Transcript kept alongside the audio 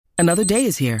Another day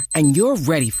is here, and you're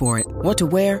ready for it. What to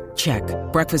wear? Check.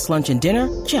 Breakfast, lunch, and dinner?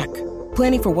 Check.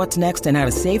 Planning for what's next and how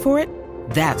to save for it?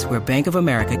 That's where Bank of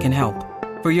America can help.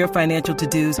 For your financial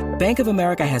to-dos, Bank of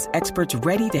America has experts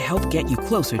ready to help get you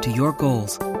closer to your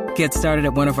goals. Get started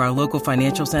at one of our local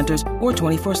financial centers or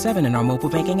 24/7 in our mobile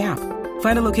banking app.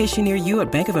 Find a location near you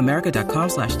at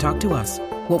bankofamerica.com/talktous.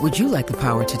 What would you like the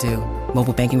power to do?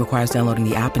 Mobile banking requires downloading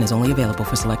the app and is only available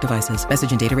for select devices. Message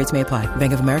and data rates may apply.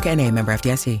 Bank of America N.A., member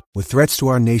FDIC. With threats to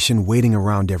our nation waiting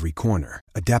around every corner,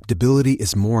 adaptability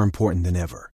is more important than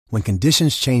ever. When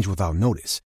conditions change without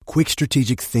notice, quick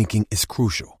strategic thinking is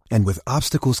crucial. And with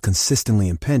obstacles consistently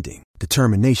impending,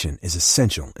 determination is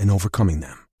essential in overcoming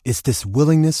them. It's this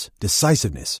willingness,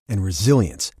 decisiveness, and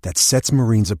resilience that sets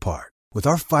Marines apart. With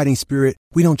our fighting spirit,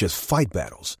 we don't just fight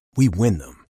battles, we win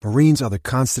them. Marines are the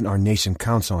constant our nation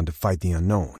counts on to fight the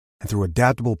unknown. And through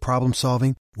adaptable problem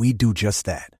solving, we do just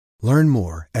that. Learn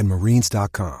more at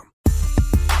marines.com.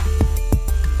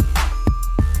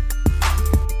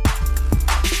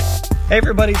 Hey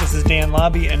everybody, this is Dan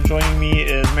Lobby, and joining me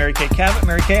is Mary Kay Cabot.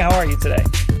 Mary Kay, how are you today?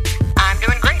 I'm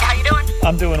doing great. How you doing?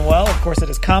 I'm doing well. Of course, it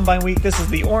is Combine Week. This is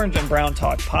the Orange and Brown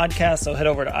Talk podcast, so head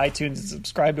over to iTunes and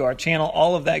subscribe to our channel,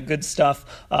 all of that good stuff.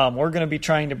 We're going to be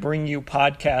trying to bring you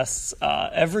podcasts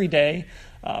every day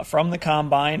from the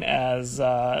Combine as,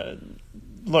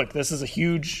 look, this is a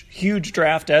huge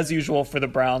draft as usual for the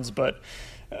Browns, but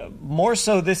more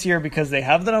so this year because they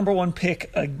have the number one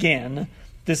pick again.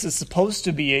 This is supposed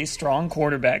to be a strong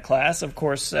quarterback class. Of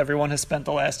course, everyone has spent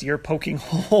the last year poking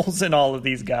holes in all of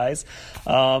these guys.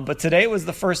 But today was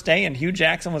the first day, and Hugh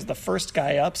Jackson was the first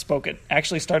guy up.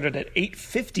 Actually started at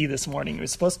 8:50 this morning. He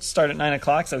was supposed to start at 9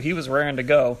 o'clock, so he was raring to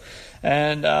go.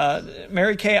 And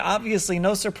Mary Kay, obviously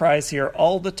no surprise here.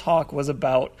 All the talk was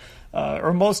about,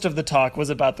 or most of the talk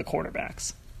was about the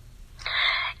quarterbacks.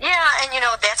 Yeah, and,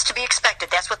 that's to be expected.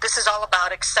 That's what this is all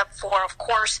about, except for, of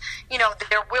course,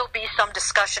 there will be some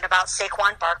discussion about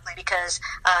Saquon Barkley because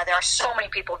there are so many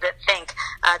people that think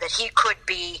that he could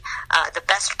be the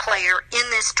best player in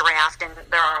this draft, and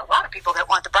there are a lot of people that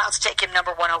want the Browns to take him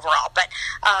number one overall. But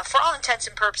for all intents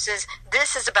and purposes,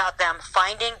 this is about them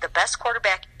finding the best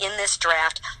quarterback in this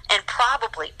draft and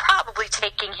probably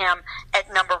taking him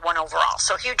at number one overall.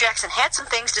 So Hugh Jackson had some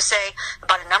things to say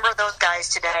about a number of those guys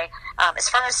today. As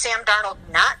far as Sam Darnold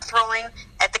not throwing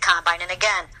at the Combine, and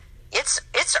again, it's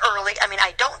early.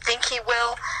 I don't think he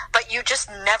will, but you just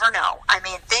never know.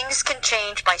 Things can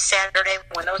change by Saturday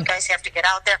when those guys have to get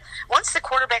out there. Once the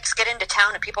quarterbacks get into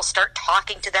town and people start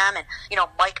talking to them, and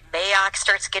Mike Mayock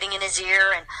starts getting in his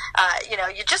ear, and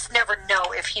you just never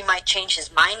know if he might change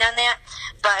his mind on that.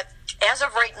 But as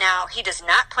of right now, he does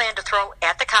not plan to throw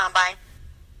at the Combine.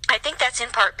 I think that's in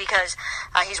part because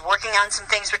he's working on some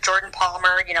things with Jordan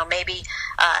Palmer, maybe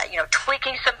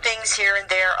tweaking some things here and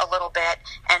there a little bit,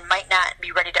 and might not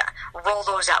be ready to roll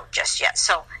those out just yet.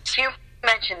 So Hugh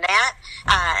mentioned that.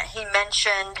 He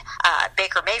mentioned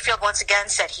Baker Mayfield once again,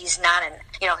 said he's not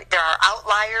there are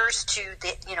outliers to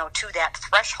that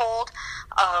threshold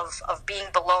of being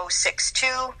below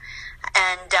 6'2",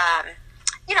 and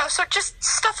so just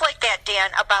stuff like that, Dan,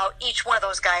 about each one of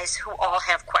those guys who all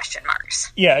have question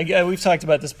marks. Yeah, we've talked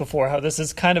about this before, how this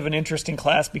is kind of an interesting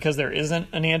class because there isn't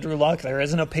an Andrew Luck, there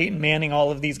isn't a Peyton Manning.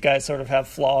 All of these guys sort of have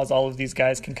flaws. All of these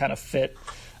guys can kind of fit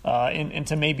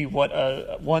into maybe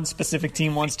what one specific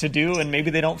team wants to do, and maybe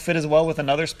they don't fit as well with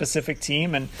another specific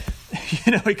team. And,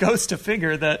 it goes to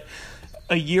figure that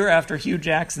a year after Hugh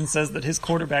Jackson says that his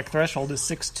quarterback threshold is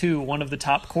 6'2", one of the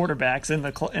top quarterbacks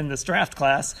in this draft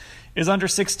class is under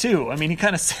 6'2".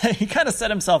 He kind of set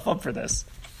himself up for this.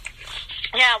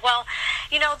 Yeah, well,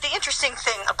 the interesting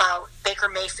thing about Baker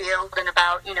Mayfield and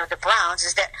about, the Browns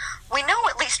is that we know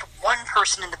at least one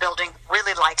person in the building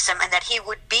really likes him and that he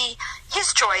would be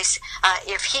his choice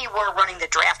if he were running the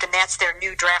draft, and that's their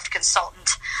new draft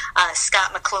consultant,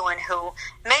 Scott McCloughan, who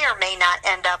may or may not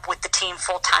end up with the team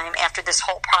full-time after this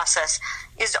whole process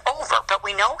is over. But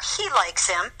we know he likes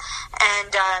him,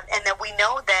 and that we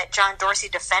know that John Dorsey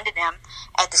defended him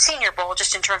at the Senior Bowl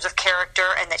just in terms of character,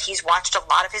 and that he's watched a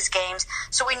lot of his games.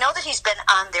 So we know that he's been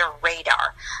on their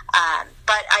radar.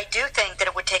 But I do think that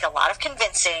it would take a lot of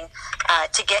convincing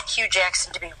to get Hugh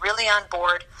Jackson to be really on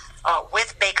board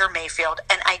with Baker Mayfield.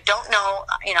 And I don't know,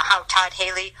 how Todd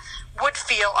Haley would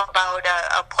feel about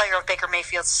a player of Baker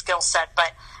Mayfield's skill set,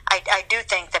 but I do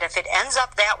think that if it ends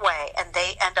up that way and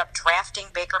they end up drafting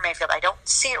Baker Mayfield, I don't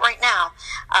see it right now,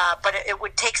 but it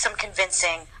would take some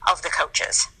convincing of the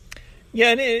coaches.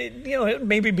 Yeah, and it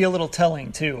maybe be a little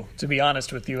telling too, to be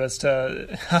honest with you, as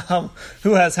to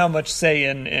who has how much say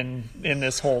in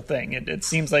this whole thing. It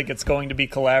seems like it's going to be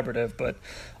collaborative, but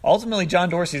ultimately John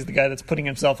Dorsey's the guy that's putting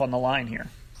himself on the line here.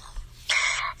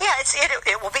 Yeah,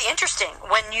 it will be interesting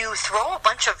when you throw a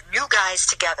bunch of new guys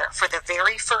together for the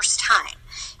very first time.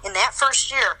 In that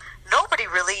first year, nobody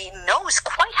really knows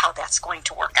quite how that's going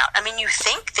to work out. I mean, you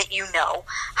think that you know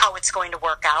how it's going to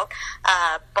work out,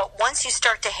 but once you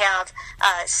start to have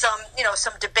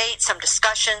some debate, some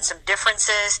discussion, some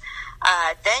differences,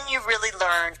 then you really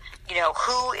learn,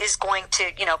 who is going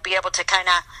to, be able to kind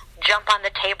of jump on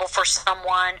the table for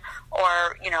someone,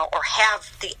 or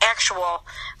have the actual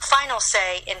final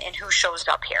say in who shows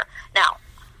up here. Now,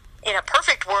 in a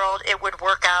perfect world, it would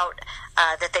work out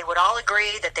that they would all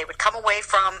agree that they would come away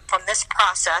from this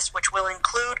process, which will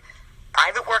include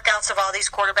private workouts of all these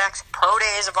quarterbacks, pro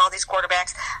days of all these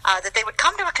quarterbacks, that they would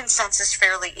come to a consensus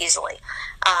fairly easily.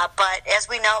 But as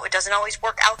we know, it doesn't always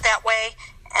work out that way.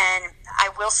 And I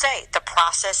will say the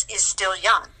process is still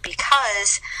young,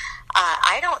 because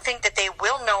I don't think that they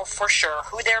will know for sure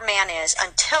who their man is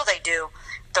until they do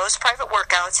those private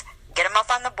workouts, get them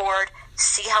up on the board,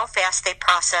 see how fast they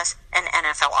process an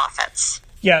NFL offense.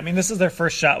 Yeah, I mean, this is their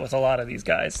first shot with a lot of these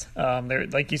guys. They're,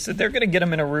 like you said, they're going to get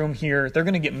them in a room here. They're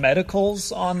going to get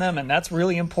medicals on them, and that's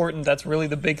really important. That's really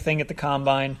the big thing at the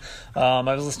Combine. I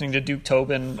was listening to Duke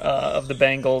Tobin of the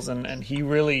Bengals, and he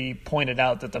really pointed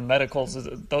out that the medicals,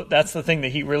 that's the thing that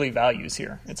he really values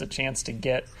here. It's a chance to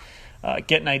get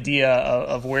an idea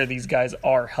of where these guys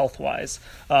are health-wise.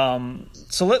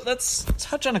 So let's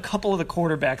touch on a couple of the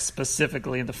quarterbacks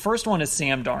specifically. The first one is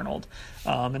Sam Darnold.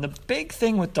 And the big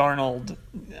thing with Darnold,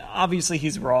 obviously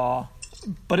he's raw,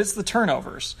 but it's the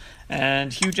turnovers.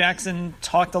 And Hugh Jackson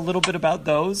talked a little bit about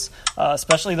those,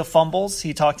 especially the fumbles.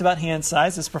 He talked about hand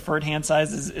size. His preferred hand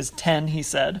size is 10, he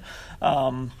said.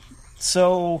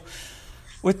 So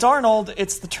with Darnold,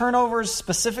 it's the turnovers,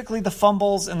 specifically the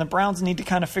fumbles, and the Browns need to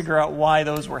kind of figure out why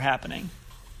those were happening.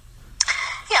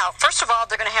 Yeah, first of all,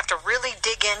 they're going to have to really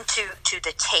dig into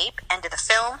the tape and to the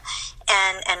film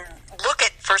and look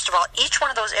at, first of all, each one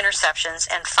of those interceptions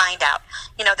and find out.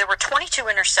 There were 22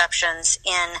 interceptions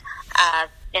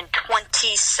in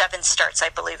 27 starts, I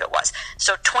believe it was.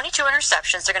 So 22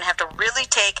 interceptions. They're going to have to really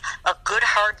take a good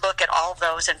hard look at all of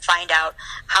those and find out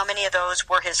how many of those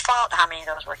were his fault, how many of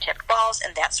those were tipped balls,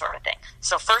 and that sort of thing.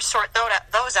 So first sort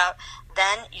those out.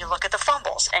 Then you look at the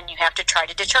fumbles, and you have to try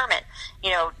to determine,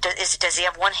 does he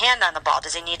have one hand on the ball?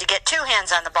 Does he need to get two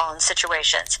hands on the ball in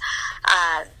situations?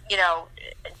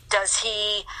 Does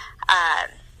he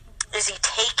is he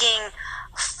taking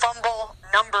fumble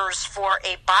numbers for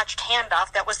a botched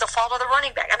handoff that was the fault of the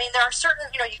running back? I mean, there are certain,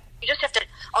 you just have to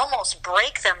almost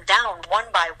break them down one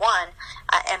by one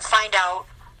and find out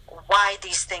why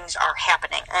these things are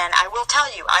happening. And I will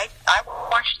tell you, I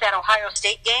watched that Ohio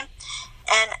State game,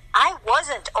 and I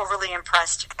wasn't overly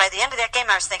impressed. By the end of that game,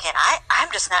 I was thinking,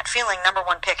 I'm just not feeling number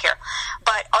one pick here.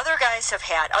 But other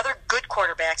good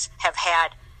quarterbacks have had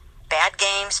bad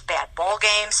games, bad bowl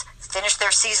games, finished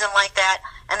their season like that,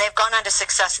 and they've gone on to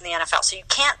success in the NFL. So you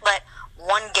can't let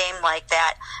one game like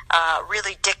that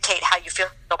really dictate how you feel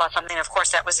about something. And of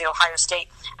course, that was the Ohio State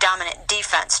dominant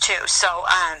defense too. So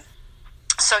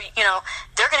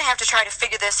they're going to have to try to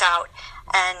figure this out.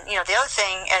 And the other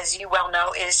thing, as you well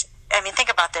know, is,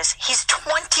 think about this. He's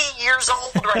 20 years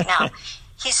old right now.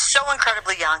 He's so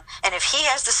incredibly young. And if he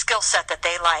has the skill set that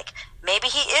they like, maybe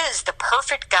he is the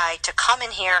perfect guy to come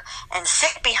in here and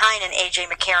sit behind an A.J.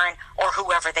 McCarron or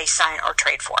whoever they sign or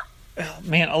trade for.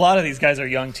 Man, a lot of these guys are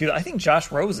young, too. I think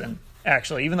Josh Rosen,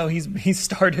 actually, even though he's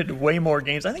started way more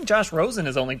games, I think Josh Rosen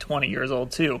is only 20 years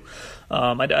old, too.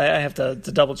 I have to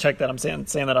double-check that. I'm saying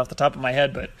that off the top of my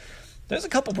head, but there's a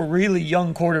couple of really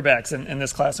young quarterbacks in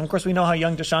this class. And of course, we know how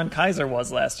young Deshaun Kaiser was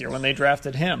last year when they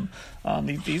drafted him.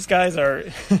 These guys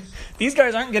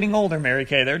aren't getting older, Mary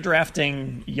Kay. They're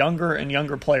drafting younger and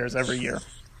younger players every year.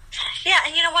 Yeah,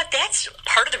 and you know what? That's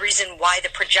part of the reason why the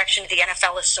projection of the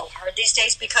NFL is so hard these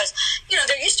days, because,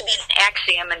 there used to be an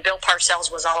axiom, and Bill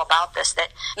Parcells was all about this,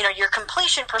 that, your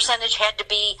completion percentage had to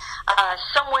be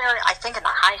somewhere, I think, in the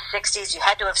high 60s. You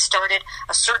had to have started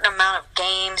a certain amount of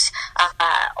games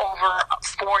over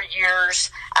 4 years.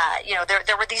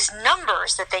 There were these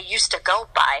numbers that they used to go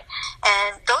by,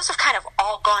 and those have kind of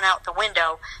all gone out the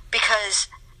window because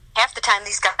half the time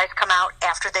these guys come out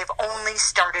after they've only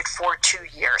started for 2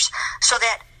 years. So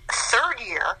that third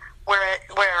year,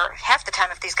 where half the time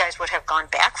if these guys would have gone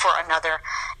back for another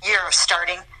year of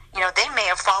starting, they may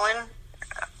have fallen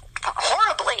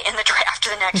horribly in the draft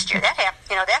the next year. That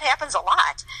happens a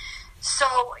lot. So,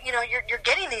 you're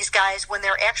getting these guys when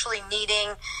they're actually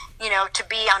needing, to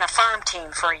be on a farm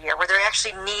team for a year, where they're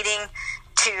actually needing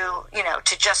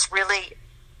to just really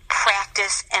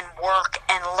practice and work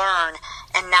and learn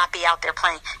and not be out there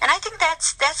playing. And I think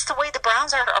that's the way the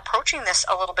Browns are approaching this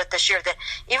a little bit this year, that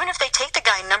even if they take the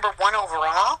guy number 1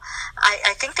 overall,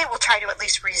 I think they will try to at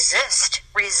least resist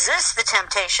the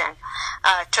temptation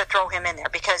to throw him in there,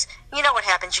 because you know what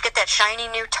happens. You get that shiny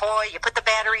new toy, you put the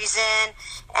batteries in,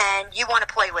 and you want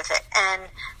to play with it. And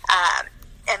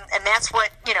that's what,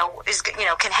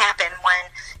 can happen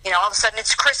when, all of a sudden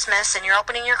it's Christmas and you're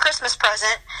opening your Christmas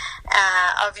present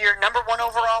of your number 1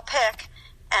 overall pick,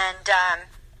 and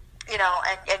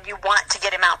you want to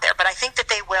get him out there. But I think that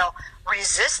they will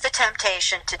resist the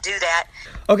temptation to do that.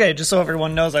 Okay, just so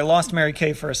everyone knows, I lost Mary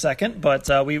Kay for a second, but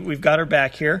we've got her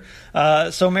back here.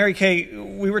 So Mary Kay,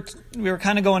 we were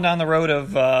kind of going down the road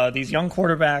of these young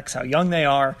quarterbacks, how young they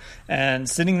are, and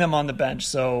sitting them on the bench.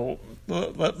 So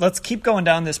let's keep going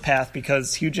down this path,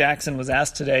 because Hugh Jackson was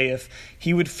asked today if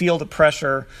he would feel the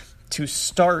pressure to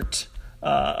start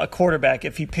a quarterback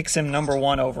if he picks him number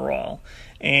 1 overall.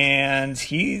 And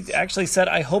he actually said,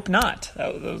 I hope not.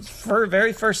 That was the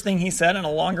very first thing he said, and a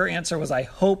longer answer was, I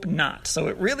hope not. So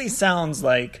it really sounds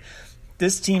like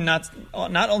this team not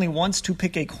only wants to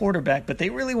pick a quarterback, but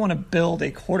they really want to build a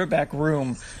quarterback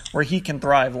room where he can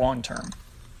thrive long term.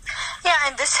 Yeah,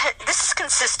 and this is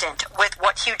consistent with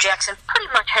what Hugh Jackson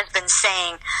pretty much has been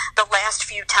saying the last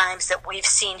few times that we've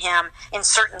seen him in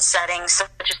certain settings, such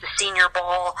as the Senior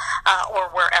Bowl or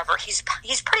wherever. He's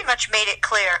pretty much made it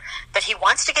clear that he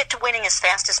wants to get to winning as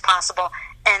fast as possible,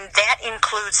 and that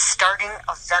includes starting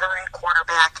a veteran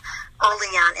quarterback early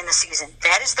on in the season.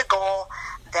 That is the goal.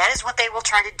 That is what they will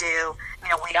try to do.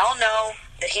 We all know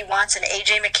that he wants an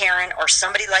A.J. McCarron or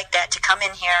somebody like that to come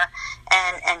in here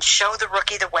and show the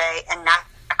rookie the way and not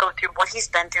go through what he's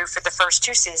been through for the first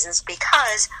 2 seasons,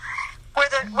 because where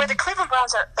the Cleveland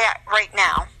Browns are at right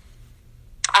now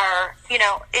are,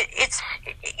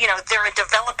 they're a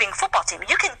developing football team.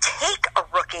 You can take a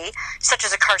rookie such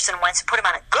as a Carson Wentz and put him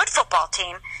on a good football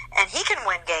team and he can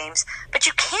win games, but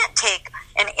you can't take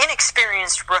an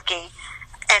inexperienced rookie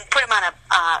and put him on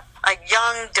a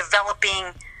young,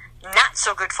 developing, not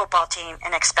so good football team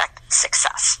and expect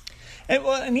success.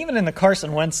 And even in the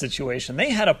Carson Wentz situation,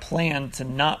 they had a plan to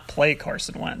not play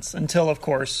Carson Wentz until, of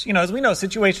course, as we know,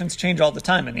 situations change all the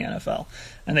time in the NFL,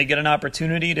 and they get an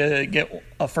opportunity to get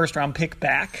a first-round pick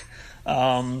back.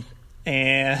 And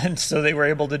so they were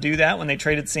able to do that when they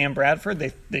traded Sam Bradford.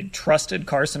 They trusted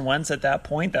Carson Wentz at that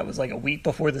point. That was like a week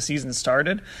before the season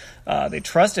started. They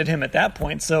trusted him at that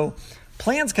point. So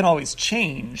plans can always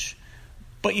change,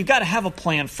 but you've got to have a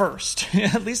plan first.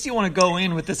 At least you want to go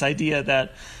in with this idea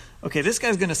that, okay, this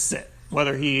guy's going to sit.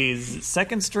 Whether he's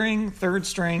second string, third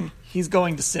string, he's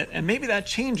going to sit. And maybe that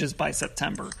changes by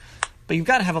September. But you've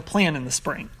got to have a plan in the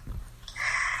spring.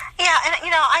 Yeah, and,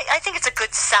 I think it's a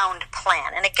good, sound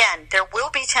plan. And, again, there will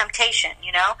be temptation,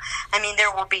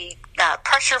 there will be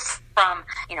pressure from,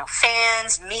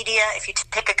 fans, media. If you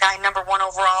pick a guy number 1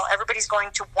 overall, everybody's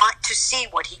going to want to see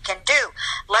what he can do.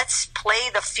 Let's play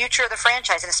the future of the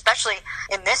franchise. And especially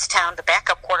in this town, the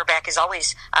backup quarterback is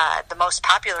always the most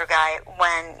popular guy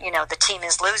when, the team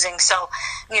is losing. So,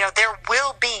 there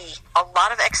will be a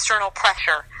lot of external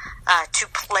pressure to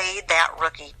play that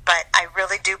rookie. But I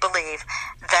really do believe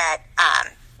that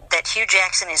Hugh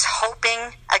Jackson is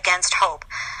hoping against hope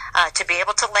to be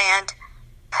able to land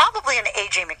probably an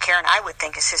A.J. McCarron, I would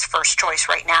think, is his first choice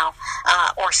right now,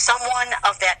 or someone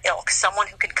of that ilk, someone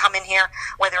who can come in here,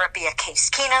 whether it be a Case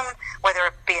Keenum, whether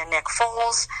it be a Nick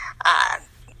Foles,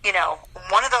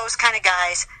 one of those kind of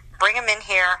guys, bring him in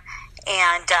here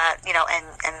and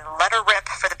let her rip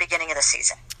for the beginning of the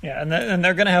season. Yeah, and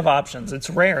they're going to have options. It's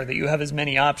rare that you have as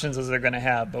many options as they're going to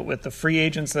have, but with the free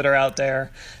agents that are out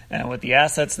there and with the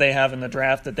assets they have in the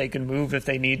draft that they can move if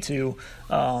they need to,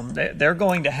 they're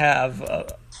going to have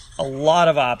a lot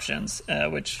of options,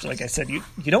 which, like I said, you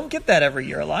don't get that every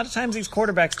year. A lot of times these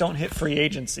quarterbacks don't hit free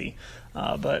agency,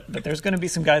 but there's going to be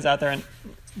some guys out there. And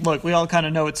look, we all kind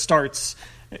of know it starts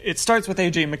with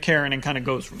A.J. McCarron and kind of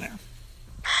goes from there.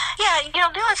 Yeah, the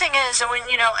other thing is, and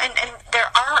there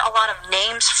are a lot of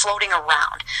names floating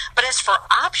around. But as for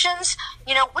options,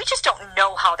 we just don't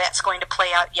know how that's going to play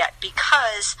out yet,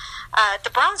 because the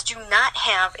Browns do not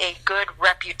have a good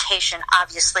reputation,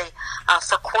 obviously,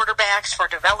 for quarterbacks, for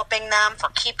developing them, for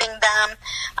keeping them,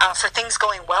 for things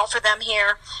going well for them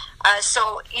here.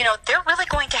 So, they're really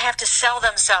going to have to sell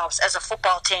themselves as a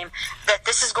football team that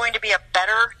this is going to be a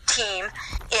better team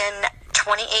in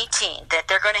 2018, that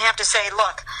they're going to have to say,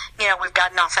 look, we've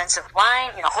got an offensive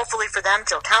line. Hopefully for them,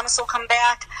 Joe Thomas will come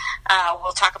back.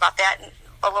 We'll talk about that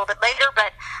a little bit later.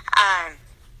 But,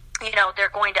 they're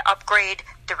going to upgrade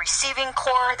the receiving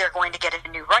core. They're going to get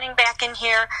a new running back in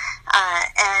here.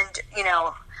 And,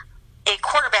 a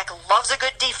quarterback loves a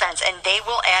good defense, and they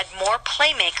will add more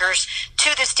playmakers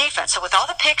to this defense. So with all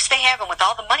the picks they have and with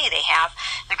all the money they have,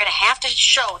 they're going to have to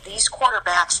show these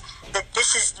quarterbacks that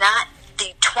this is not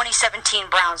the 2017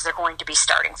 Browns they're going to be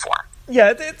starting for.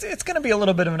 Yeah, it's going to be a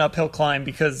little bit of an uphill climb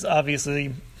because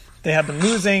obviously they have been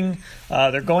losing.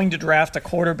 They're going to draft a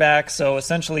quarterback, so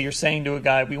essentially you're saying to a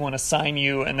guy, we want to sign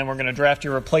you, and then we're going to draft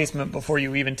your replacement before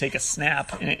you even take a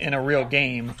snap in a real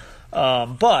game.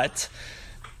 But,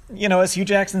 as Hugh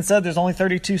Jackson said, there's only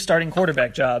 32 starting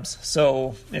quarterback jobs.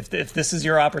 So if this is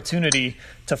your opportunity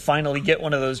to finally get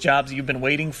one of those jobs you've been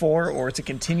waiting for, or to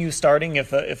continue starting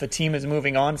if a team is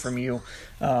moving on from you,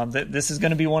 this is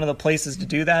going to be one of the places to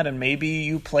do that, and maybe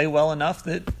you play well enough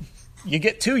that you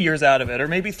get 2 years out of it, or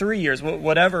maybe 3 years,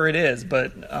 whatever it is.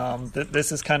 But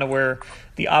this is kind of where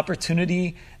the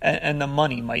opportunity and the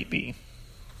money might be.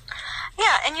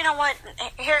 Yeah, and you know what?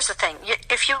 Here's the thing.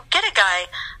 If you get a guy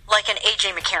like an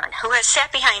A.J. McCarron, who has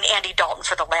sat behind Andy Dalton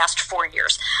for the last 4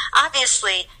 years,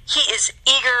 obviously he is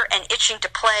eager and itching to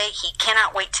play. He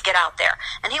cannot wait to get out there.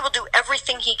 And he will do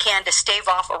everything he can to stave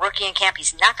off a rookie in camp.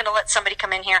 He's not going to let somebody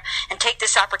come in here and take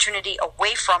this opportunity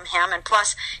away from him. And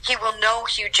plus, he will know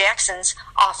Hugh Jackson's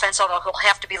offense, although he'll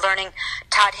have to be learning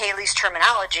Todd Haley's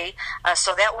terminology.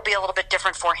 So that will be a little bit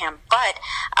different for him. But,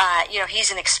 he's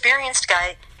an experienced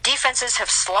guy. Defenses have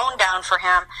slowed down for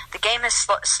him. The game has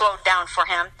slowed down for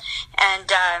him.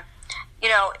 And,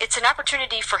 it's an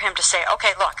opportunity for him to say,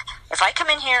 okay, look, if I come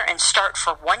in here and start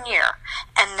for 1 year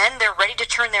and then they're ready to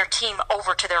turn their team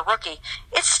over to their rookie,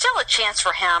 it's still a chance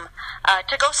for him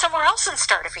to go somewhere else and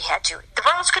start if he had to. The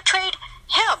Browns could trade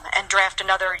him and draft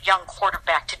another young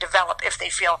quarterback to develop if they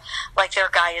feel like their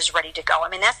guy is ready to go. I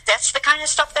mean, that's the kind of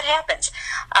stuff that happens.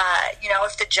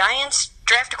 If the Giants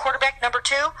draft a quarterback number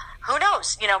 2, who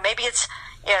knows? Maybe it's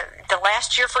the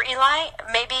last year for Eli.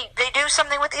 Maybe they do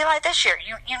something with Eli this year.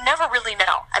 You never really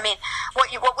know. I mean,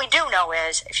 what we do know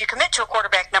is if you commit to a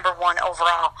quarterback number 1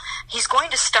 overall, he's going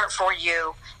to start for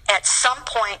you at some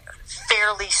point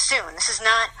fairly soon. This is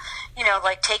not,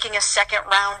 like taking a second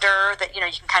rounder that, you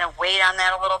can kind of wait on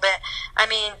that a little bit. I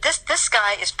mean, this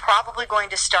guy is probably going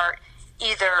to start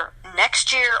either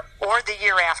next year or the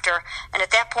year after. And at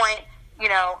that point,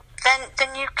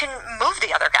 then you can move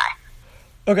the other guy.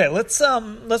 Okay, let's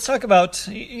talk about.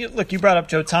 Look, you brought up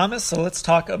Joe Thomas, so let's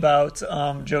talk about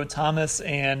Joe Thomas.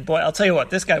 And boy, I'll tell you what,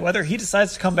 this guy, whether he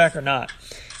decides to come back or not,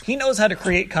 he knows how to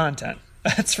create content.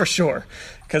 That's for sure.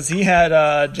 Because he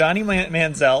had Johnny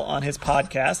Manziel on his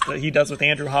podcast that he does with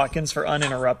Andrew Hawkins for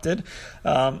Uninterrupted,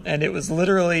 and it was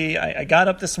literally. I got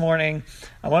up this morning,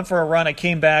 I went for a run, I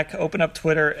came back, opened up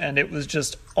Twitter, and it was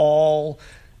just all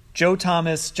Joe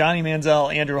Thomas, Johnny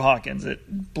Manziel, Andrew Hawkins.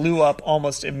 It blew up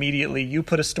almost immediately. You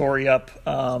put a story up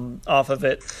off of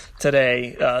it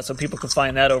today, so people can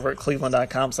find that over at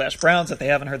cleveland.com/Browns if they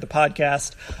haven't heard the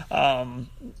podcast.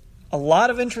 A lot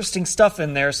of interesting stuff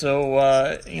in there,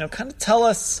 so kind of tell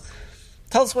us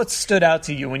what stood out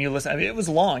to you when you listen. I mean, it was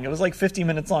long. It was like 50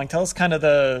 minutes long. Tell us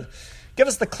give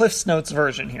us the Cliff's Notes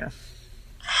version here.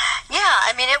 Yeah,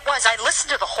 I mean, it was. I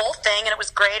listened to the whole thing, and it was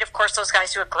great. Of course, those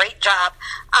guys do a great job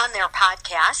on their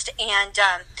podcast. And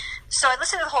so I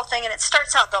listened to the whole thing, and it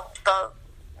starts out, the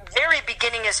very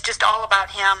beginning is just all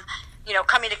about him,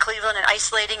 coming to Cleveland and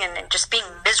isolating and just being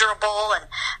miserable and,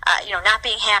 not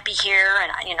being happy here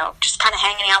and, just kind of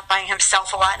hanging out by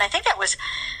himself a lot. And I think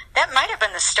that might have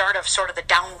been the start of sort of the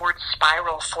downward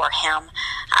spiral for him,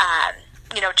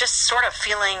 just sort of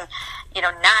feeling,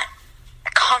 not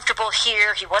comfortable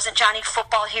here. He wasn't Johnny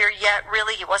Football here yet,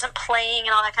 really. He wasn't playing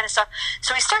and all that kind of stuff.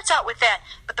 So he starts out with that.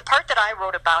 But the part that I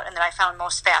wrote about and that I found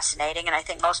most fascinating, and I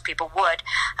think most people would,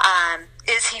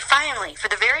 is he finally, for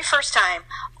the very first time,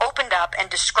 opened up and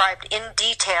described in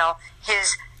detail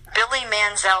his Billy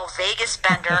Manziel Vegas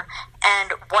bender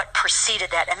and what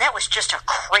preceded that. And that was just a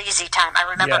crazy time. I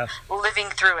remember living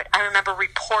through it. I remember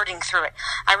reporting through it.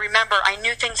 I remember I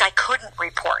knew things I couldn't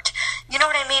report. You know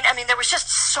what I mean? I mean, there was just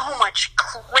so much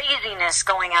craziness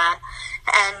going on.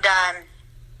 And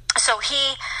so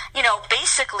he,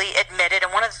 basically admitted,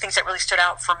 and one of the things that really stood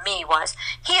out for me was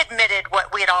he admitted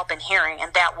what we had all been hearing,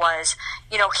 and that was,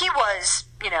 he was,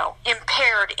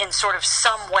 impaired in sort of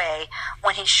some way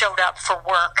when he showed up for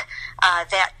work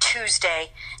that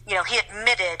Tuesday. He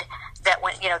admitted that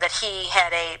when, that he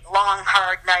had a long,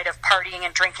 hard night of partying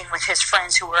and drinking with his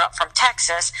friends who were up from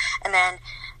Texas, and then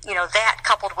that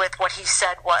coupled with what he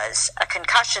said was a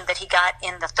concussion that he got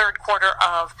in the third quarter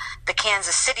of the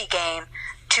Kansas City game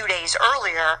 2 days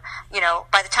earlier,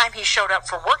 by the time he showed up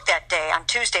for work that day on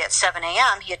Tuesday at 7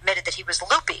 a.m., he admitted that he was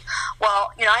loopy.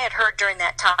 Well, I had heard during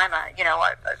that time,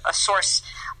 a source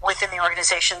within the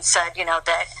organization said,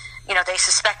 that, they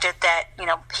suspected that,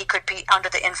 he could be under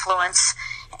the influence,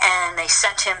 and they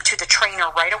sent him to the trainer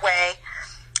right away.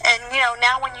 And,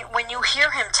 now when you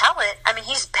hear him tell it, I mean,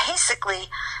 he's basically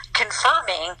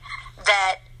confirming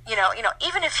that,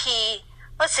 even if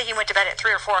let's say he went to bed at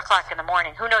 3 or 4 o'clock in the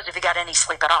morning, who knows if he got any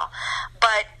sleep at all.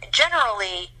 But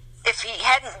generally, if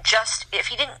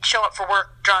he didn't show up for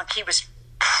work drunk, he was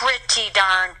pretty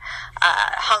darn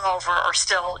hungover, or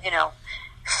still,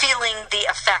 feeling the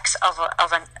effects of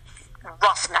a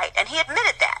rough night. And he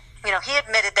admitted that. He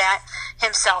admitted that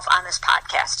himself on this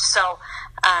podcast. So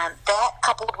that,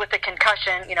 coupled with the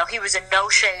concussion, he was in no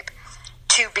shape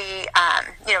to be,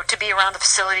 to be around the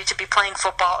facility, to be playing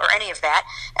football or any of that.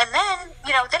 And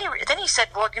then he said,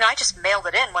 well, I just mailed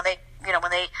it in when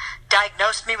they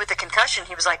diagnosed me with the concussion.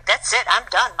 He was like, that's it, I'm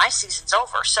done, my season's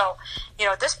over. So,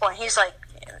 at this point, he's like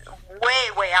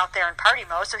way out there in party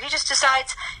mode. So he just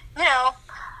decides,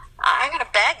 I'm going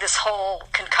to bag this whole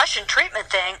concussion treatment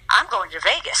thing. I'm going to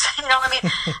Vegas.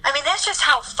 I mean, that's just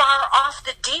how far off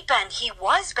the deep end he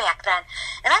was back then.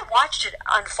 And I watched it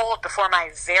unfold before my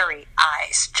very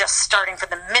eyes, just starting from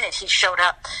the minute he showed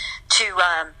up to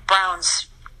Brown's,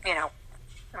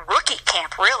 rookie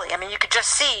camp, really. I mean, you could just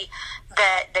see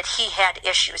that he had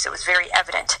issues. It was very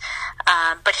evident.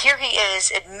 But here he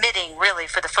is admitting, really,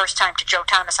 for the first time to Joe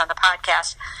Thomas on the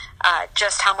podcast,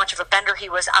 just how much of a bender he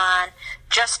was on,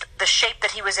 just the shape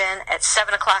that he was in at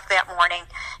 7 o'clock that morning,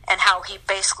 and how he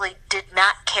basically did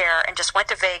not care and just went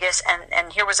to Vegas.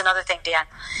 And here was another thing, Dan.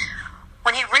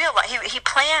 When he realized, he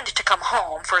planned to come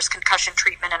home for his concussion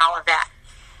treatment and all of that.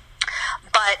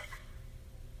 But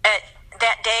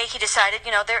that day he decided,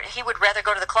 he would rather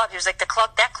go to the club. He was like,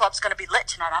 that club's going to be lit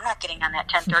tonight. I'm not getting on that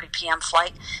 10:30 p.m.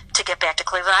 flight to get back to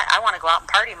Cleveland. I want to go out and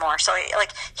party more. So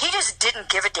he just didn't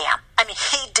give a damn. I mean,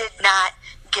 he did not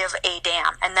give a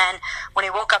damn. And then when he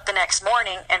woke up the next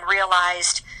morning and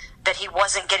realized that he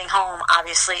wasn't getting home,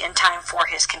 obviously, in time for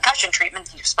his concussion treatment,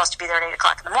 he was supposed to be there at 8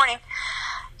 o'clock in the morning,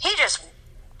 he just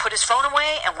put his phone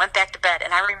away and went back to bed.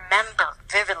 And I remember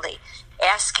vividly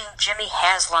asking Jimmy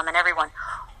Haslam and everyone,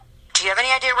 do you have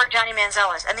any idea where Johnny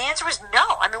Manziel is? And the answer was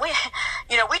no. I mean,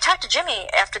 we talked to Jimmy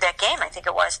after that game, I think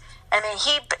it was. I mean,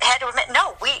 he had to admit,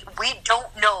 no, we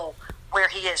don't know where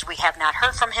he is. We have not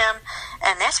heard from him.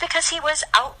 And that's because he was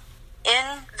out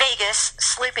in Vegas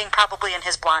sleeping, probably in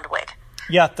his blonde wig.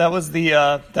 Yeah, that was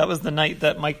the night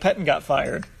that Mike Pettin got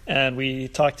fired. And we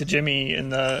talked to Jimmy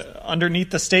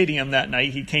underneath the stadium that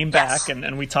night. He came back, yes.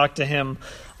 and we talked to him.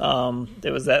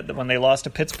 It was that when they lost to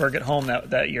Pittsburgh at home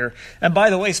that year. And by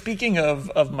the way, speaking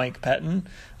of Mike Pettin,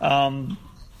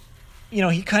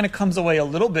 he kind of comes away a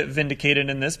little bit vindicated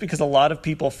in this, because a lot of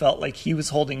people felt like he was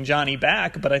holding Johnny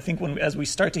back. But I think as we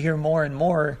start to hear more and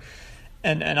more,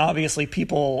 and obviously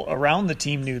people around the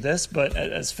team knew this, but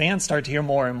as fans start to hear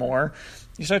more and more,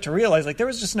 you start to realize there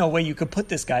was just no way you could put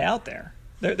this guy out there.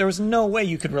 There was no way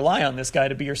you could rely on this guy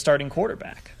to be your starting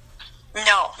quarterback.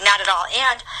 No, not at all.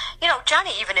 And,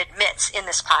 Johnny even admits in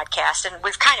this podcast, and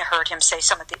we've kind of heard him say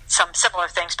some similar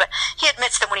things, but he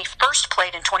admits that when he first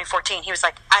played in 2014, he was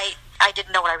like, I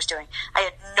didn't know what I was doing. I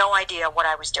had no idea what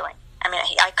I was doing. I mean,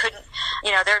 I couldn't,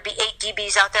 there would be 8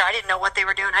 DBs out there. I didn't know what they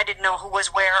were doing. I didn't know who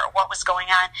was where or what was going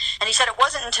on. And he said it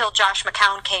wasn't until Josh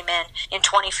McCown came in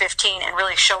 2015 and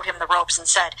really showed him the ropes and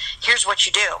said, here's what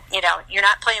you do. You're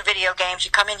not playing video games.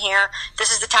 You come in here.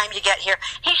 This is the time you get here.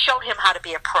 He showed him how to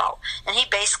be a pro. And he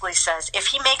basically says if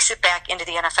he makes it back into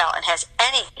the NFL and has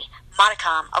any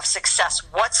modicum of success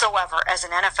whatsoever as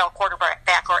an NFL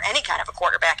quarterback or any kind of a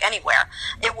quarterback anywhere,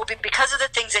 it will be because of the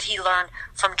things that he learned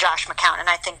from Josh McCown. And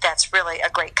I think that's really a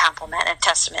great compliment and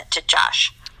testament to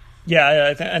Josh. Yeah,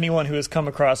 I think anyone who has come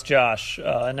across Josh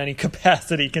in any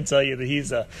capacity can tell you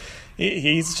that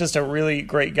he's just a really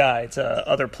great guy to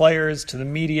other players, to the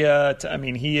media.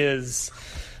 He is...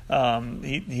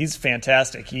 he's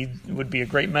fantastic. He would be a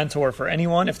great mentor for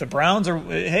anyone. If the Browns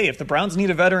need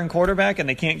a veteran quarterback and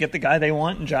they can't get the guy they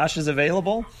want and Josh is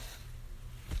available,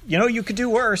 you could do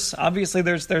worse. Obviously,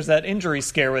 there's that injury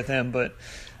scare with him, but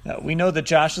we know that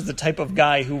Josh is the type of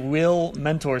guy who will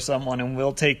mentor someone and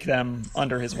will take them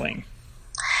under his wing.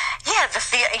 Yeah,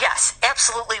 yes,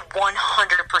 absolutely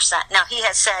 100%. Now, he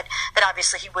has said that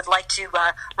obviously he would like to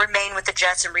remain with the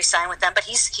Jets and re-sign with them, but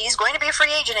he's going to be a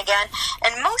free agent again.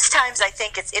 And most times I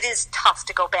think it is tough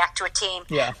to go back to a team.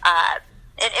 Yeah.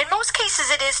 In most cases,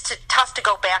 it is tough to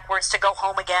go backwards, to go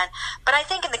home again. But I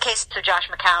think in the case of Josh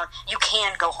McCown, you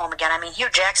can go home again. I mean, Hugh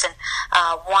Jackson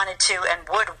wanted to and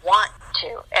would want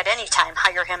to, at any time,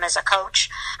 hire him as a coach.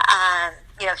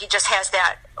 He just has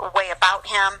that way about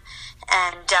him.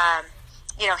 And,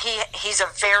 he's a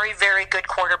very, very good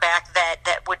quarterback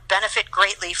that would benefit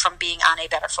greatly from being on a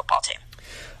better football team.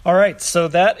 All right, so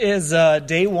that is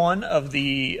day one of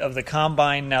the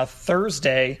Combine. Now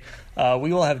Thursday,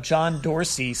 we will have John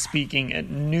Dorsey speaking at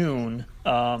noon.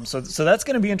 So that's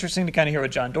going to be interesting to kind of hear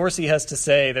what John Dorsey has to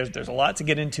say. There's a lot to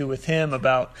get into with him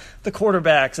about the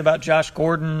quarterbacks, about Josh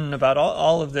Gordon, about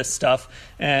all of this stuff.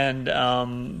 And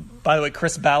by the way,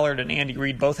 Chris Ballard and Andy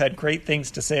Reid both had great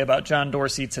things to say about John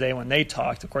Dorsey today when they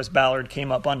talked. Of course, Ballard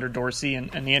came up under Dorsey,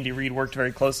 and Andy Reid worked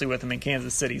very closely with him in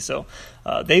Kansas City. So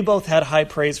they both had high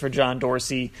praise for John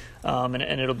Dorsey,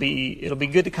 and it'll be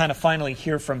good to kind of finally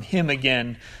hear from him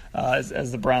again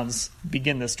as the Browns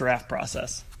begin this draft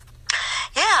process.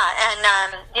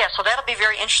 So that'll be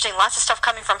very interesting. Lots of stuff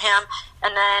coming from him.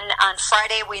 And then on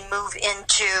Friday, we move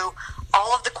into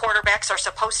all of the quarterbacks are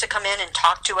supposed to come in and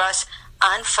talk to us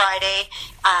on Friday,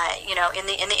 in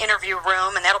the interview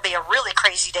room, and that'll be a really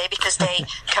crazy day because they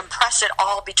compress it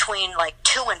all between like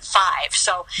 2 and 5.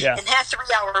 So in that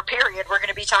 3-hour period, we're going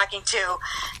to be talking to,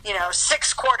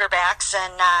 6 quarterbacks,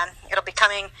 and it'll be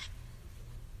coming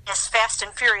as fast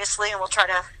and furiously, and we'll try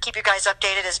to keep you guys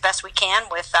updated as best we can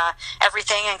with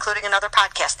everything, including another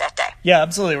podcast that day. Yeah,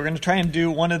 absolutely. We're going to try and do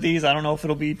one of these. I don't know if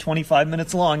it'll be 25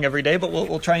 minutes long every day, but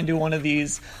we'll try and do one of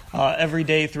these every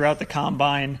day throughout the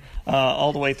Combine,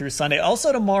 all the way through Sunday.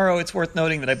 Also tomorrow, it's worth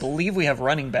noting that I believe we have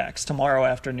running backs tomorrow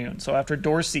afternoon. So after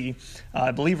Dorsey,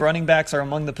 I believe running backs are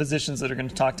among the positions that are going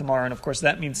to talk tomorrow, and of course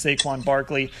that means Saquon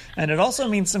Barkley, and it also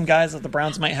means some guys that the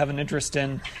Browns might have an interest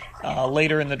in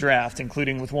later in the draft,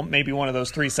 including with maybe one of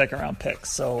those 3 second-round picks.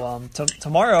 So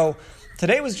tomorrow,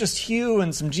 today was just Hugh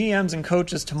and some GMs and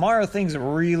coaches. Tomorrow things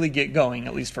really get going,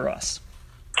 at least for us.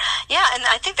 Yeah, and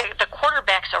I think the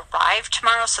quarterbacks arrive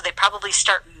tomorrow, so they probably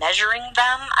start measuring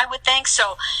them, I would think.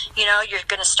 So, you're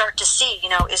going to start to see,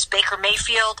 is Baker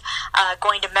Mayfield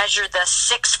going to measure the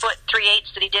 6 foot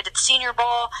 3/8 that he did at the Senior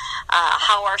Bowl?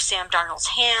 How are Sam Darnold's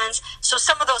hands? So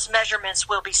some of those measurements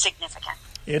will be significant.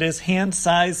 It is hand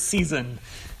size season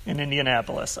in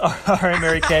Indianapolis. All right,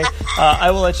 Mary Kay. I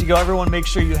will let you go. Everyone, make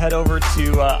sure you head over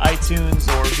to iTunes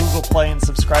or Google Play and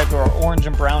subscribe to our Orange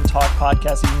and Brown Talk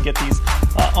podcast. You can get these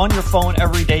on your phone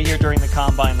every day here during the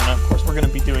Combine. And, of course, we're going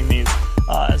to be doing these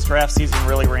as draft season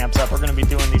really ramps up. We're going to be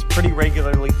doing these pretty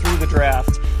regularly through the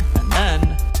draft. And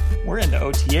then we're into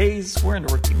OTAs. We're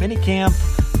into rookie minicamp.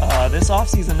 This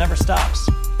offseason never stops.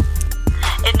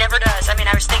 It never does. I mean,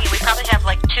 I was thinking we probably have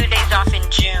like 2 days off in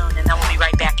June, and then we'll be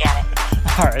right back at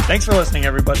it. All right. Thanks for listening,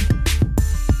 everybody.